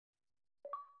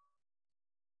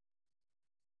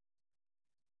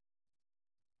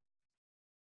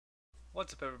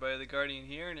What's up everybody, the Guardian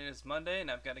here, and it is Monday and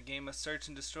I've got a game of Search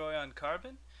and Destroy on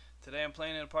Carbon. Today I'm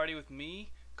playing in a party with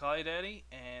me, Call Daddy,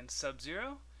 and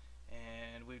Sub-Zero,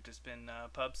 and we've just been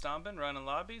pub stomping, running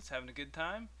lobbies, having a good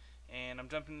time, and I'm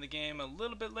jumping in the game a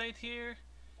little bit late here,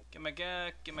 get my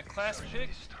class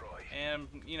picked, and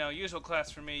usual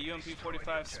class for me,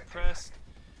 UMP45 Suppressed,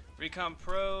 Recon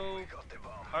Pro,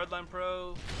 Hardline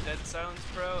Pro, Dead Silence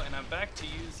Pro, and I'm back to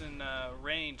using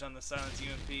range on the Silence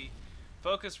UMP.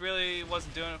 Focus really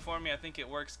wasn't doing it for me. I think it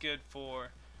works good for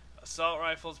assault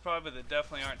rifles probably that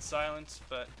definitely aren't silenced,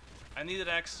 but I needed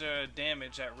extra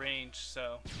damage at range,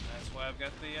 so that's why I've got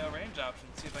the range option.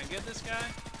 See if I can get this guy.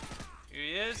 Here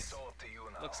he is.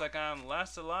 Looks like I'm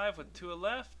last alive with 2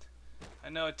 left. I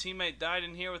know a teammate died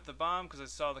in here with the bomb because I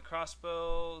saw the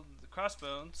skull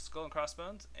and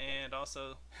crossbones, and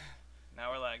also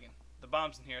now we're lagging. The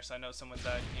bomb's in here, so I know someone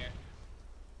died in here.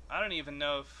 I don't even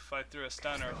know if I threw a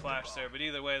stun or a flash there, but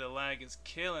either way the lag is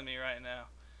killing me right now.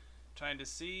 Trying to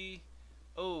see.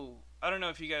 Oh, I don't know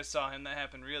if you guys saw him. That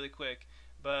happened really quick.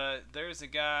 But there's a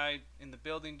guy in the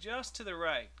building just to the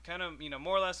right. Kind of,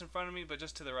 more or less in front of me, but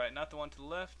just to the right. Not the one to the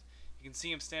left. You can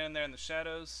see him standing there in the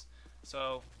shadows.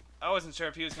 So I wasn't sure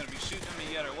if he was going to be shooting at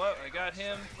me yet or what. I got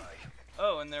him.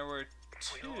 Oh, and there were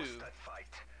 2.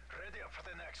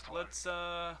 Let's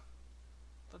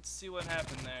see what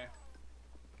happened there.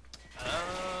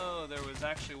 Oh, there was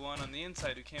actually one on the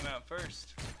inside who came out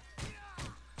first.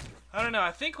 I don't know,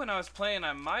 I think when I was playing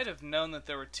I might have known that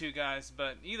there were 2 guys,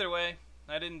 but either way,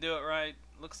 I didn't do it right.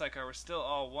 Looks like I was still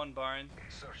all one barring.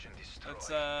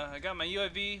 I got my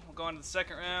UAV, we'll go on to the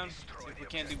second round, see if we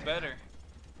can't do better.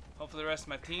 Hopefully the rest of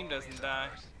my team doesn't die.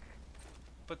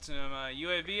 Put some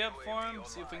UAV up for him,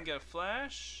 see if we can get a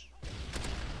flash.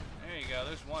 There you go,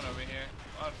 there's one over here.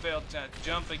 Oh, I failed that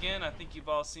jump again. I think you've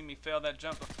all seen me fail that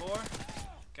jump before.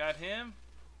 Got him.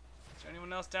 Is there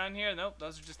anyone else down here? Nope,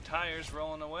 those are just tires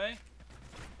rolling away.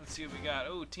 Let's see what we got.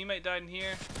 Oh, teammate died in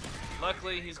here.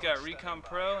 Luckily, he's got Recon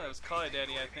Pro. That was Call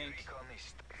Daddy, I think.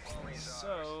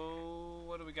 So,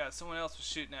 what do we got? Someone else was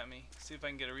shooting at me. See if I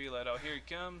can get a reload. Oh, here he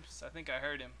comes. I think I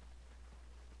heard him.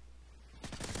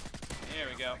 There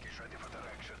we go.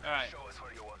 Alright,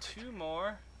 2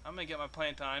 more. I'm going to get my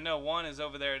plant on. I know one is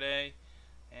over there at A,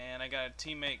 and I got a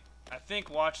teammate, I think,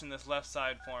 watching this left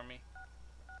side for me.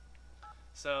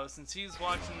 So, since he's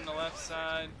watching the left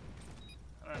side,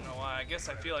 I don't know why. I guess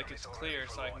I feel like it's clear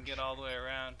so I can get all the way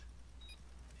around.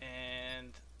 And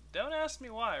don't ask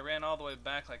me why I ran all the way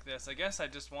back like this. I guess I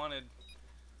just wanted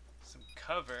some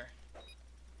cover.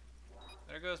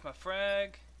 There goes my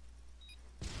frag.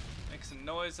 Make some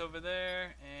noise over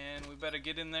there, and we better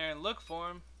get in there and look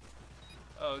for him.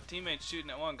 Oh, teammate's shooting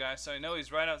at one guy, so I know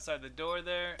he's right outside the door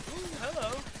there. Ooh,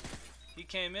 hello. He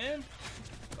came in.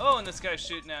 Oh, and this guy's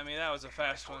shooting at me. That was a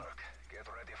fast one.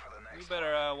 We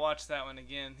better watch that one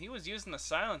again. He was using the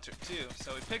silencer too,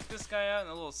 so we picked this guy out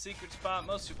in a little secret spot.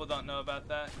 Most people don't know about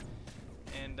that.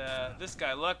 And this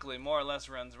guy, luckily, more or less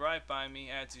runs right by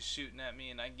me as he's shooting at me,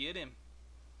 and I get him.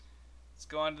 Let's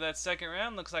go on to that second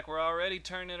round. Looks like we're already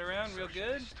turning it around real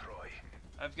good.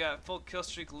 I've got full kill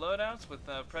streak loadouts with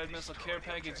Pred Missile Care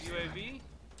Package UAV.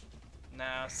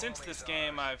 Now, since this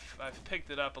game, I've picked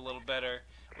it up a little better.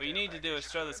 What you need to do is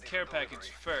throw this care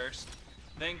package first,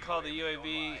 then call the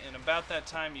UAV, and about that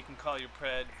time you can call your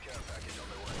Pred.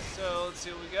 So, let's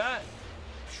see what we got.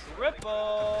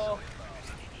 Triple!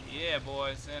 Yeah,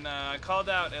 boys. And I called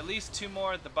out at least 2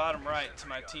 more at the bottom right to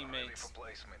my teammates.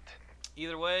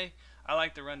 Either way, I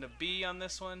like to run to B on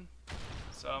this one.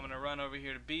 So I'm going to run over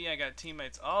here to B. I got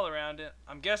teammates all around it.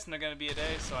 I'm guessing they're going to be at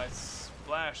A, so I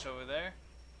splash over there.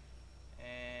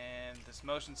 And this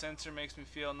motion sensor makes me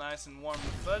feel nice and warm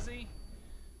and fuzzy.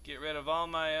 Get rid of all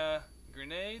my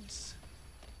grenades.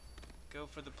 Go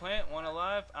for the plant, 1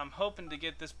 alive. I'm hoping to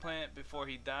get this plant before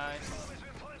he dies.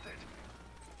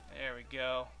 There we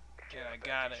go. Yeah, I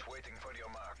got it.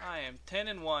 I am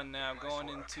 10-1 now, going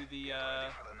into the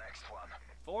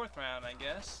 4th round, I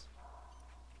guess.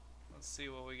 Let's see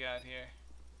what we got here.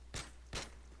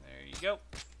 There you go.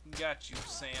 Got you,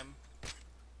 Sam.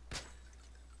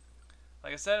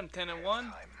 Like I said, I'm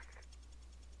 10-1.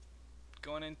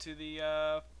 Going into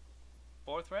the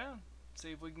 4th round. See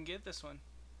if we can get this one.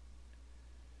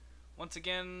 Once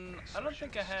again, I don't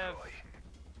think I have...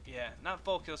 Yeah, not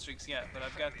full kill streaks yet, but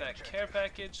I've got that care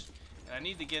package. And I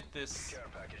need to get this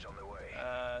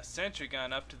sentry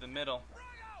gun up to the middle.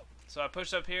 So I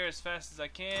push up here as fast as I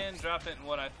can, drop it in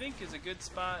what I think is a good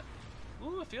spot.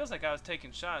 Ooh, it feels like I was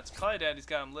taking shots. Call Daddy's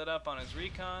got him lit up on his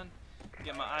recon.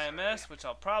 Get my IMS, which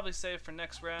I'll probably save for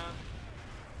next round.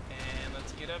 And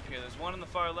let's get up here. There's one on the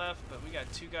far left, but we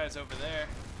got 2 guys over there.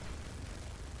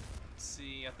 Let's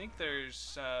see. I think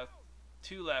there's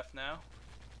 2 left now.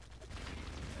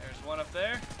 There's one up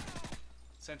there.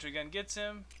 Sentry gun gets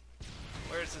him.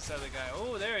 Where's this other guy?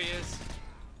 Oh, there he is.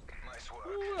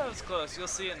 Ooh, that was close. You'll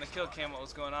see it in the kill cam what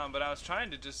was going on. But I was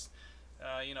trying to just,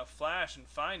 you know, flash and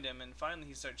find him. And finally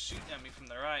he starts shooting at me from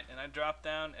the right. And I drop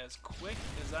down as quick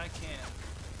as I can.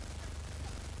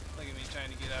 Look at me trying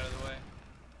to get out of the way.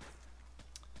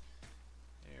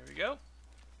 Here we go.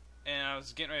 And I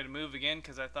was getting ready to move again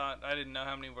because I didn't know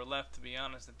how many were left, to be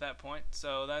honest, at that point.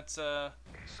 So that's we're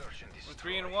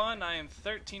 3-1. I am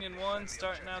 13-1,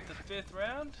 starting out the 5th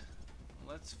round.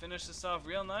 Let's finish this off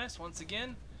real nice. Once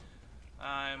again,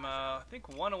 I'm I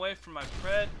think 1 away from my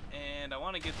pred, and I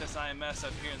want to get this IMS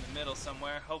up here in the middle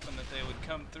somewhere, hoping that they would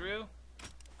come through.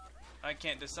 I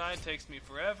can't decide. Takes me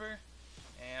forever,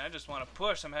 and I just want to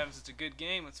push. I'm having such a good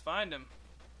game. Let's find him.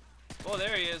 Oh,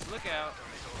 there he is. Look out.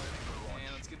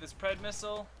 Let's get this pred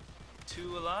missile.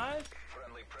 2 alive.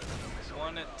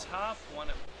 1 at top, 1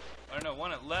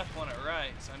 at left, 1 at right.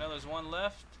 So I know there's 1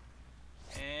 left.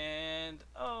 And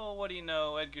oh, what do you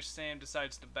know? Edgar Sam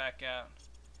decides to back out.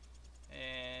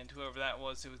 And whoever that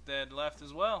was who was dead left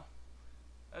as well.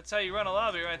 That's how you run a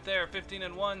lobby right there.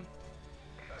 15-1.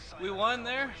 We won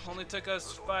there. Only took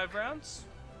us 5 rounds.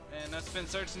 And that's been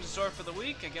Search and Destroy for the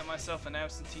week. I got myself an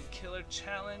absentee killer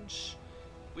challenge.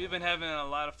 We've been having a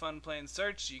lot of fun playing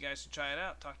Search. You guys should try it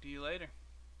out. Talk to you later.